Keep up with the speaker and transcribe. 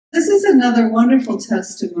This is another wonderful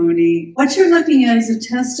testimony. What you're looking at is a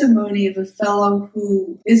testimony of a fellow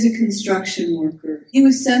who is a construction worker. He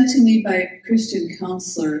was sent to me by a Christian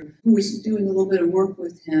counselor who was doing a little bit of work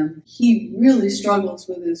with him. He really struggles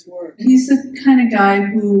with his work. He's the kind of guy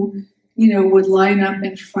who would line up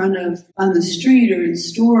in front of, on the street or in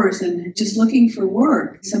stores and just looking for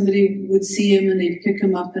work. Somebody would see him and they'd pick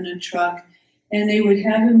him up in a truck and they would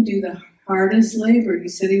have him do the hardest labor. He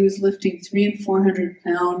said he was lifting 300 and 400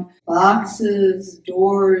 pound boxes,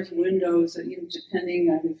 doors, windows, depending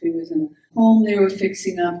on if he was in a home they were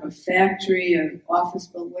fixing up, a factory, an office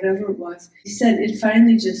building, whatever it was. He said it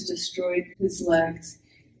finally just destroyed his legs.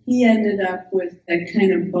 He ended up with that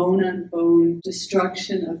kind of bone-on-bone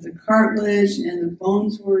destruction of the cartilage, and the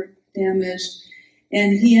bones were damaged.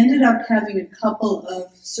 And he ended up having a couple of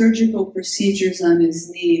surgical procedures on his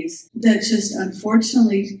knees that just,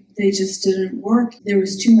 unfortunately, they just didn't work. There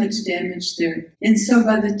was too much damage there. And so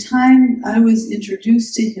by the time I was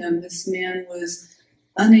introduced to him, this man was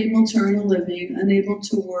unable to earn a living, unable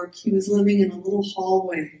to work. He was living in a little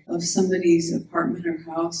hallway of somebody's apartment or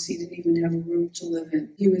house. He didn't even have a room to live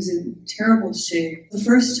in. He was in terrible shape. The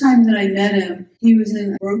first time that I met him, he was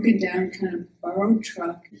in a broken down kind of borrowed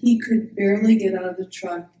truck. He could barely get out of the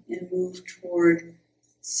truck and move toward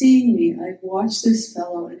seeing me. I watched this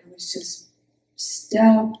fellow and it was just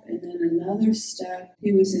step and then another step.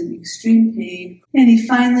 He was in extreme pain. And he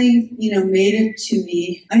finally, made it to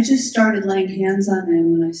me. I just started laying hands on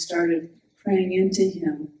him and I started praying into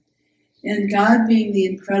him. And God, being the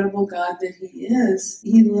incredible God that He is,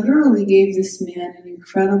 He literally gave this man an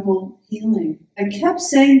incredible healing. I kept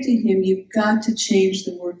saying to him, you've got to change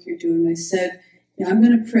the work you're doing. I said, I'm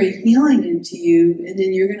going to pray healing into you, and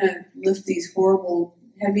then you're going to lift these horrible,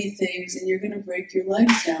 heavy things, and you're going to break your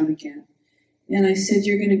legs down again. And I said,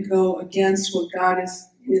 you're going to go against what God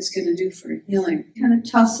is going to do for healing. Kind of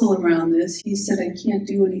tussle around this. He said, I can't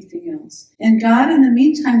do anything else. And God, in the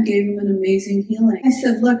meantime, gave him an amazing healing. I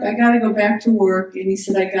said, look, I got to go back to work. And he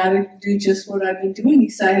said, I got to do just what I've been doing. He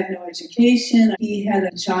said, I have no education. He had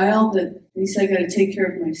a child and he said, I got to take care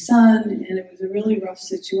of my son. And it was a really rough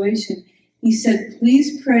situation. He said,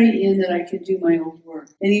 please pray in that I can do my old work.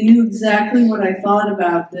 And he knew exactly what I thought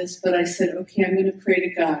about this, but I said, okay, I'm going to pray to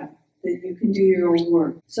God that you can do your own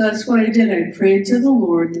work. So that's what I did. I prayed to the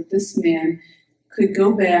Lord that this man could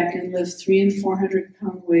go back and lift 300 and 400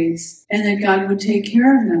 pound weights and that God would take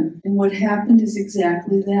care of him. And what happened is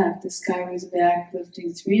exactly that. This guy was back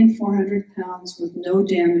lifting 300 and 400 pounds with no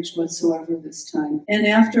damage whatsoever this time. And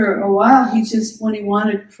after a while, when he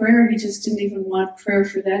wanted prayer, he just didn't even want prayer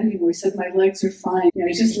for that anymore. He said, my legs are fine.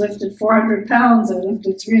 I just lifted 400 pounds. I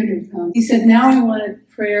lifted 300 pounds. He said now he wanted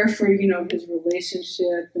prayer for, his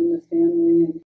relationship and the family.